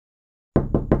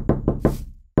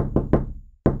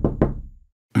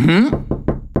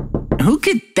Who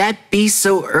could that be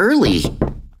so early?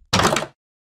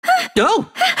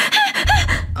 Oh!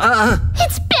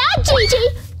 It's bad, JJ!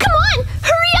 Come on,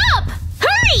 hurry up!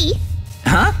 Hurry!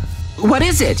 Huh? What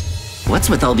is it? What's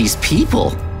with all these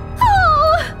people?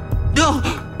 Oh!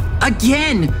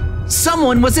 Again!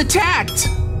 Someone was attacked!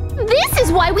 This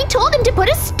is why we told him to put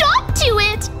a stop to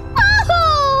it!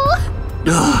 Oh!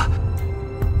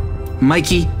 Ugh.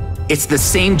 Mikey, it's the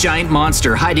same giant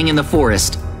monster hiding in the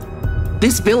forest.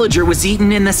 This villager was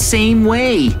eaten in the same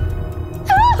way.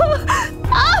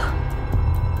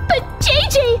 But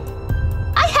JJ,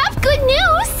 I have good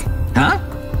news! Huh?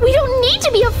 We don't need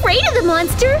to be afraid of the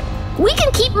monster! We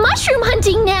can keep mushroom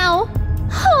hunting now!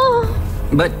 Oh.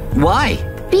 But why?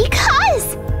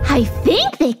 Because I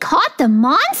think they caught the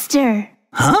monster!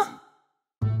 Huh?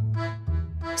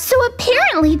 So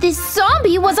apparently this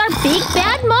zombie was our big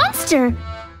bad monster!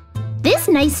 This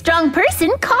nice strong person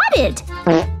caught it!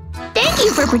 Thank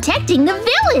you for protecting the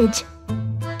village!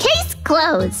 Case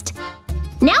closed!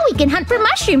 Now we can hunt for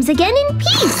mushrooms again in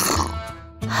peace!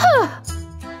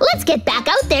 Let's get back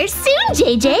out there soon,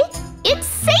 JJ! It's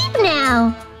safe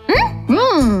now!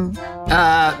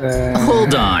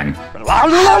 Hold on.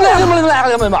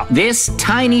 This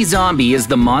tiny zombie is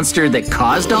the monster that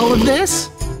caused all of this?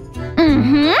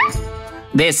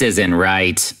 This isn't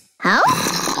right.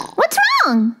 Oh? What's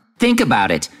wrong? Think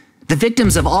about it. The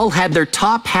victims have all had their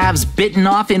top halves bitten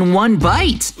off in one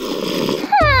bite.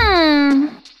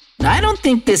 I don't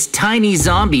think this tiny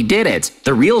zombie did it.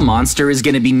 The real monster is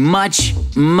gonna be much,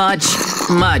 much,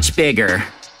 much bigger.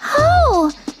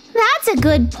 Oh, that's a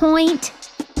good point.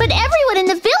 But everyone in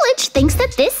the village thinks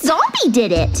that this zombie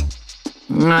did it.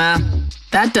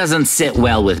 That doesn't sit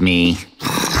well with me.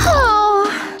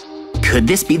 Oh. Could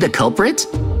this be the culprit?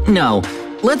 No,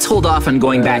 let's hold off on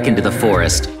going back into the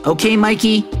forest. Okay,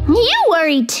 Mikey? You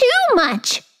worry too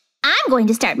much. I'm going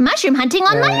to start mushroom hunting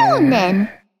on my own then.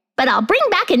 But I'll bring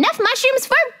back enough mushrooms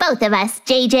for both of us,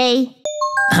 JJ.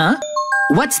 Huh?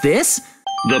 What's this?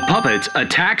 The puppet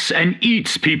attacks and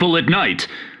eats people at night.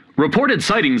 Reported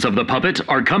sightings of the puppet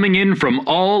are coming in from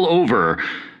all over.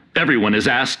 Everyone is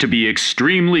asked to be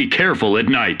extremely careful at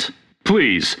night.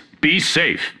 Please, be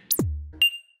safe.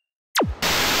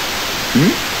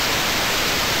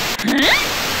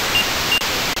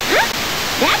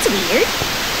 That's weird.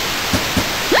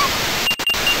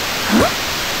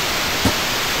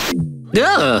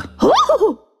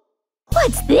 Oh,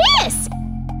 what's this?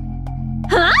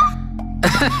 Huh?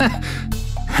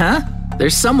 Huh?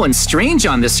 There's someone strange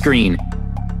on the screen.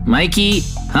 Mikey,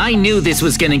 I knew this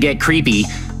was gonna get creepy.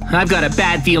 I've got a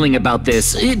bad feeling about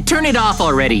this. Turn it off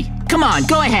already. Come on,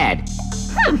 go ahead.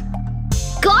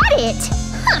 Got it.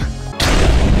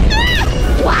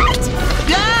 What?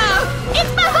 Ah!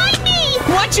 It's behind me!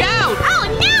 Watch out! Oh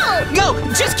no! Go!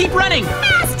 Just keep running!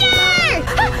 Faster!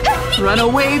 Run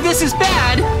away, this is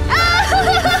bad!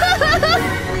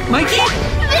 Mikey?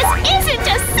 This isn't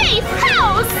a safe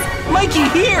house! Mikey,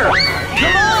 here!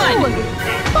 Come on!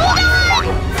 Hold on!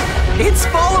 It's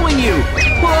following you!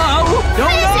 Whoa! No,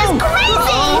 This is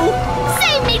crazy! Uh-oh.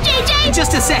 Save me, JJ!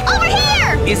 Just a sec! Over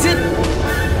here! Is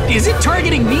it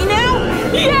targeting me now?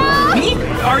 Yeah! Me?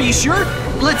 Are you sure?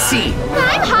 Let's see.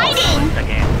 I'm hiding!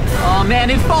 Oh man,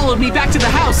 it followed me back to the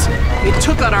house. It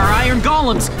took out our iron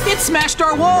golems. It smashed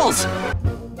our walls.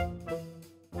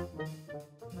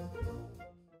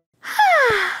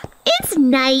 It's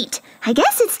night. I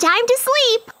guess it's time to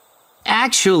sleep.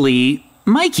 Actually,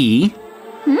 Mikey.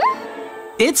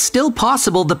 It's still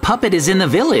possible the puppet is in the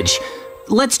village.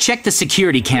 Let's check the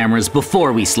security cameras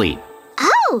before we sleep.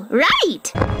 Oh,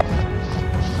 right.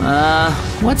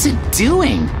 What's it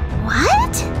doing?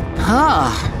 What?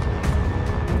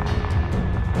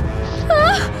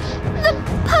 The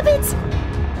puppet's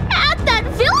at that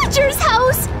villager's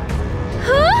house.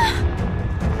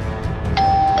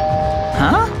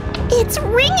 Huh? It's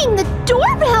ringing the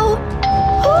doorbell.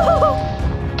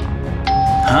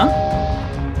 Huh?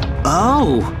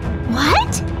 Oh,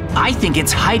 What? I think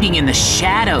it's hiding in the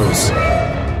shadows.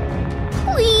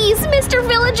 Please, Mr.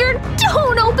 Villager,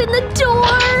 don't open the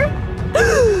door.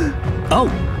 Oh,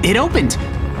 it opened.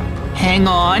 Hang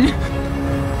on.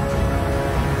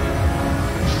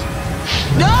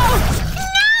 No! No!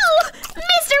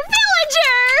 Mr.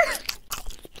 Villager!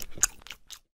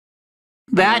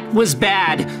 That was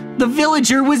bad. The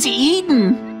villager was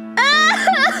eaten.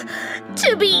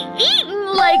 To be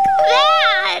eaten like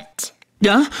that!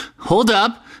 Hold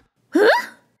up. Huh?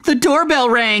 The doorbell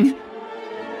rang. No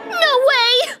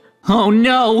way! Oh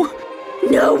no.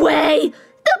 No way!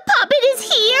 The puppet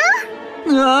is here?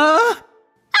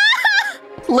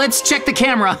 Let's check the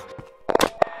camera.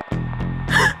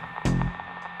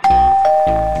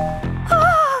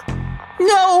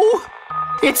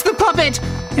 It's the puppet!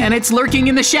 And it's lurking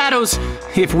in the shadows.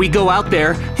 If we go out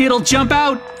there, it'll jump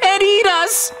out and eat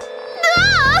us!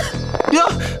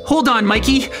 Hold on,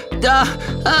 Mikey.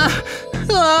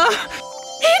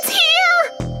 It's here!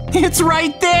 It's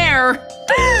right there!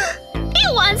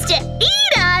 It wants to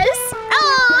eat us!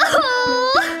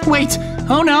 Oh! Wait,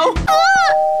 oh no!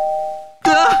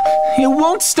 It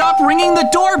won't stop ringing the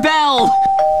doorbell!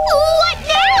 What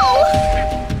now?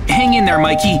 Hang in there,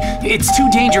 Mikey. It's too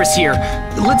dangerous here.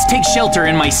 Let's take shelter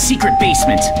in my secret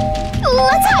basement.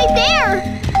 Let's hide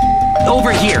there!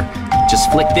 Over here.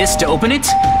 Just flick this to open it.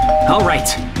 All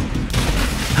right.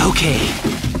 Okay.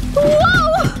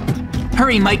 Whoa!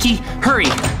 Hurry, Mikey, hurry.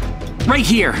 Right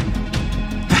here.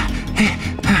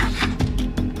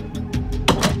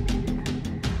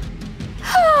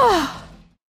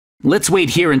 Let's wait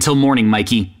here until morning,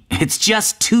 Mikey. It's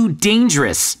just too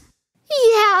dangerous.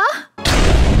 Yeah.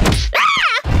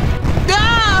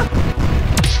 Ah!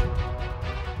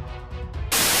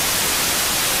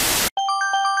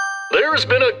 There's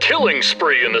been a killing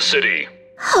spree in the city.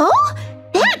 Oh?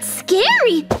 That's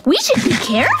scary. We should be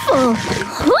careful.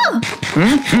 Huh.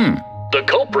 The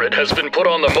culprit has been put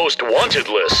on the most wanted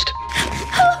list.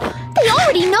 They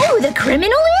already know who the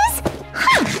criminal is?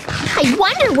 Huh. I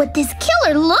wonder what this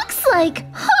killer looks like.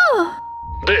 Huh.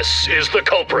 This is the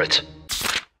culprit.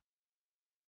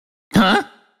 Huh?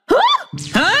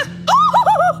 Huh?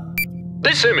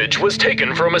 This image was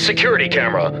taken from a security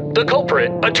camera. The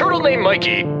culprit, a turtle named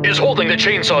Mikey, is holding the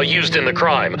chainsaw used in the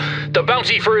crime. The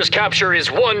bounty for his capture is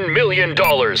 $1 million.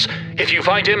 If you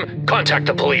find him, contact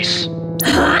the police.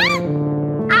 Huh?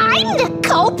 I'm the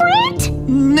culprit?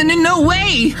 No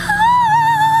way!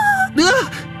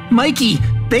 Mikey,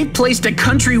 they placed a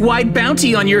countrywide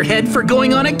bounty on your head for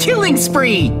going on a killing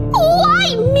spree!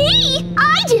 Why me?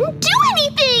 I didn't do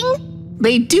anything!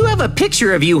 They do have a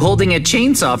picture of you holding a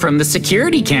chainsaw from the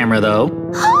security camera, though.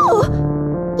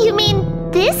 Oh! You mean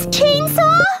this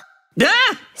chainsaw?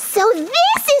 Ah! So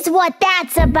this is what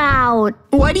that's about!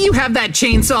 Why do you have that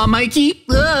chainsaw, Mikey?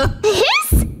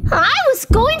 This? I was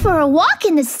going for a walk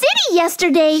in the city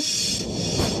yesterday.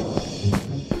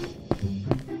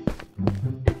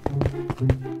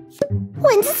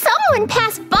 When someone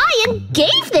passed by and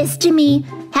gave this to me.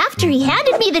 After he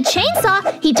handed me the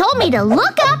chainsaw, he told me to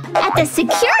look up at the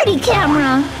security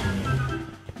camera.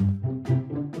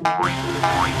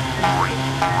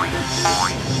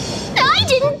 I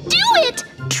didn't do it!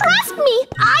 Trust me,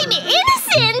 I'm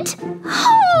innocent!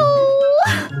 Oh!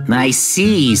 I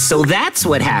see, so that's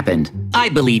what happened. I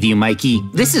believe you, Mikey.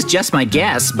 This is just my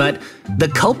guess, but the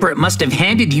culprit must have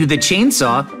handed you the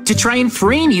chainsaw to try and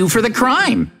frame you for the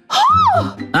crime.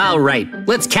 All right,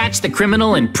 let's catch the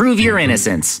criminal and prove your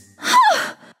innocence.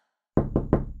 Huh?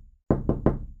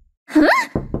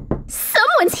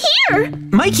 Someone's here!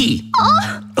 Mikey!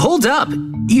 Hold up.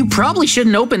 You probably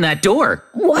shouldn't open that door.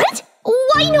 What?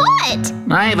 Why not?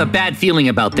 I have a bad feeling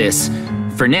about this.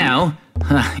 For now,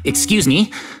 excuse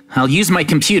me, I'll use my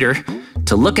computer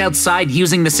to look outside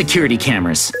using the security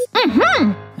cameras.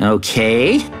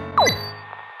 Okay.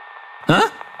 Huh?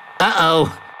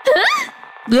 Uh-oh.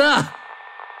 Ugh!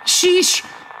 Sheesh!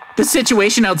 The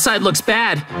situation outside looks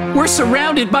bad. We're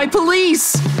surrounded by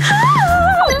police!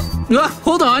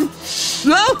 Hold on.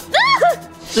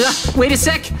 Wait a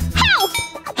sec. Help!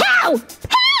 Help!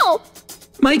 Help!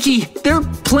 Mikey, they're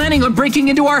planning on breaking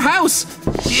into our house.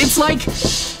 It's like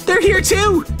they're here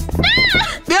too.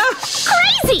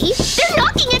 Crazy! They're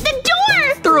knocking at the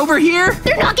door! They're over here.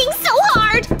 They're knocking so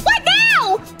hard! What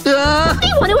now? They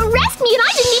want to arrest me and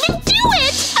I didn't even do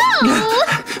it! Oh!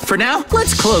 For now,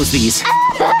 let's close these.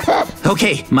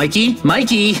 Okay, Mikey.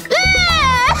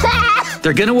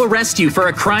 They're gonna arrest you for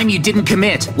a crime you didn't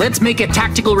commit. Let's make a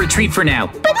tactical retreat for now.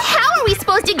 But how are we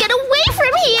supposed to get away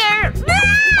from here?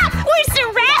 We're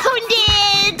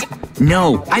surrounded!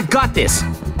 No, I've got this.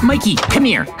 Mikey, come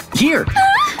here. Here.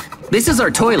 This is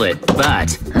our toilet,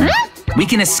 but we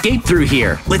can escape through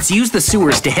here. Let's use the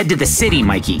sewers to head to the city,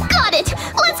 Mikey. Got it!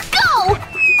 Let's go!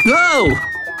 Go!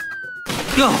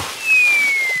 Go!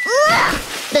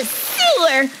 The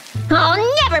sewer! I'll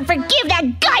never forgive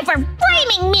that guy for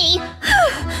framing me!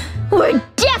 We're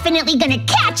definitely gonna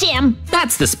catch him!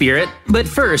 That's the spirit. But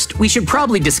first, we should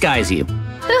probably disguise you.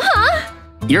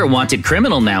 You're a wanted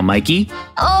criminal now, Mikey.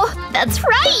 Oh, that's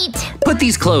right! Put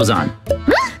these clothes on.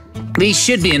 These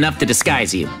should be enough to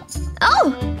disguise you.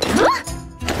 Oh!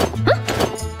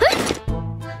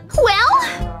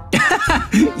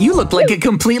 Well? You look like a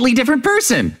completely different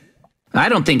person. I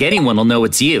don't think anyone will know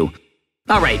it's you.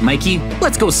 All right, Mikey,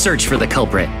 let's go search for the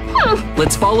culprit.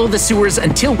 Let's follow the sewers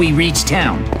until we reach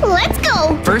town. Let's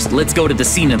go! First, let's go to the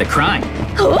scene of the crime.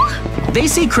 Oh? They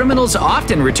say criminals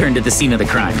often return to the scene of the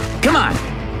crime. Come on.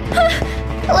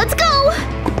 Let's go!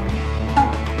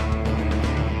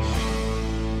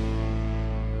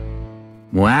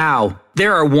 Wow,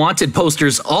 there are wanted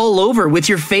posters all over with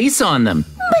your face on them.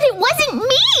 But it wasn't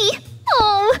me!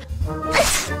 Oh,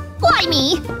 why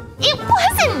me? It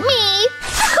wasn't me!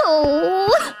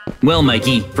 Oh. Well,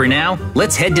 Mikey, for now,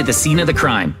 let's head to the scene of the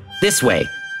crime. This way.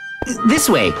 This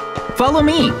way. Follow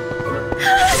me.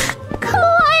 Come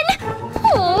on!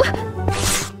 Oh.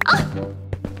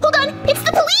 Hold on, it's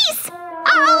the police!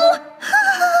 Ow!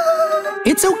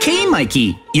 It's okay,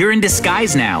 Mikey. You're in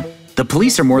disguise now. The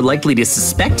police are more likely to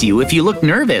suspect you if you look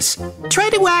nervous. Try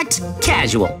to act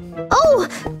casual. Oh,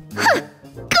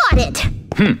 got it.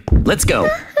 Let's go.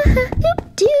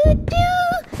 Do-do.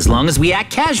 As long as we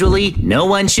act casually, no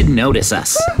one should notice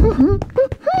us.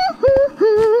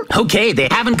 Okay, they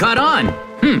haven't caught on.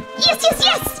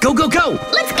 Yes! Go, go, go!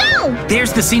 Let's go!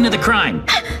 There's the scene of the crime.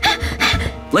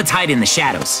 Let's hide in the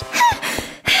shadows.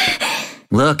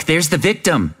 Look, there's the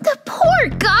victim. The poor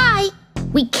guy.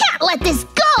 We can't let this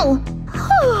go.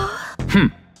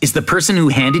 Is the person who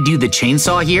handed you the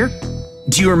chainsaw here?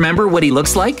 Do you remember what he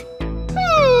looks like?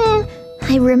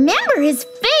 I remember his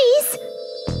face.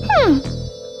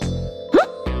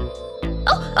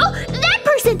 Oh, that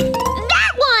person!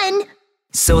 That one!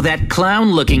 So that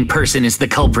clown-looking person is the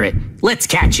culprit. Let's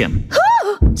catch him.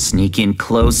 Sneak in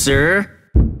closer.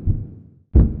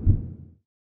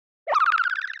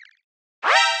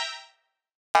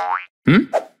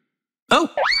 Oh,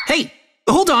 hey,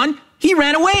 hold on. He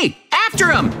ran away.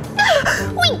 After him.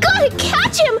 We gotta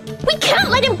catch him. We can't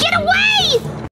let him get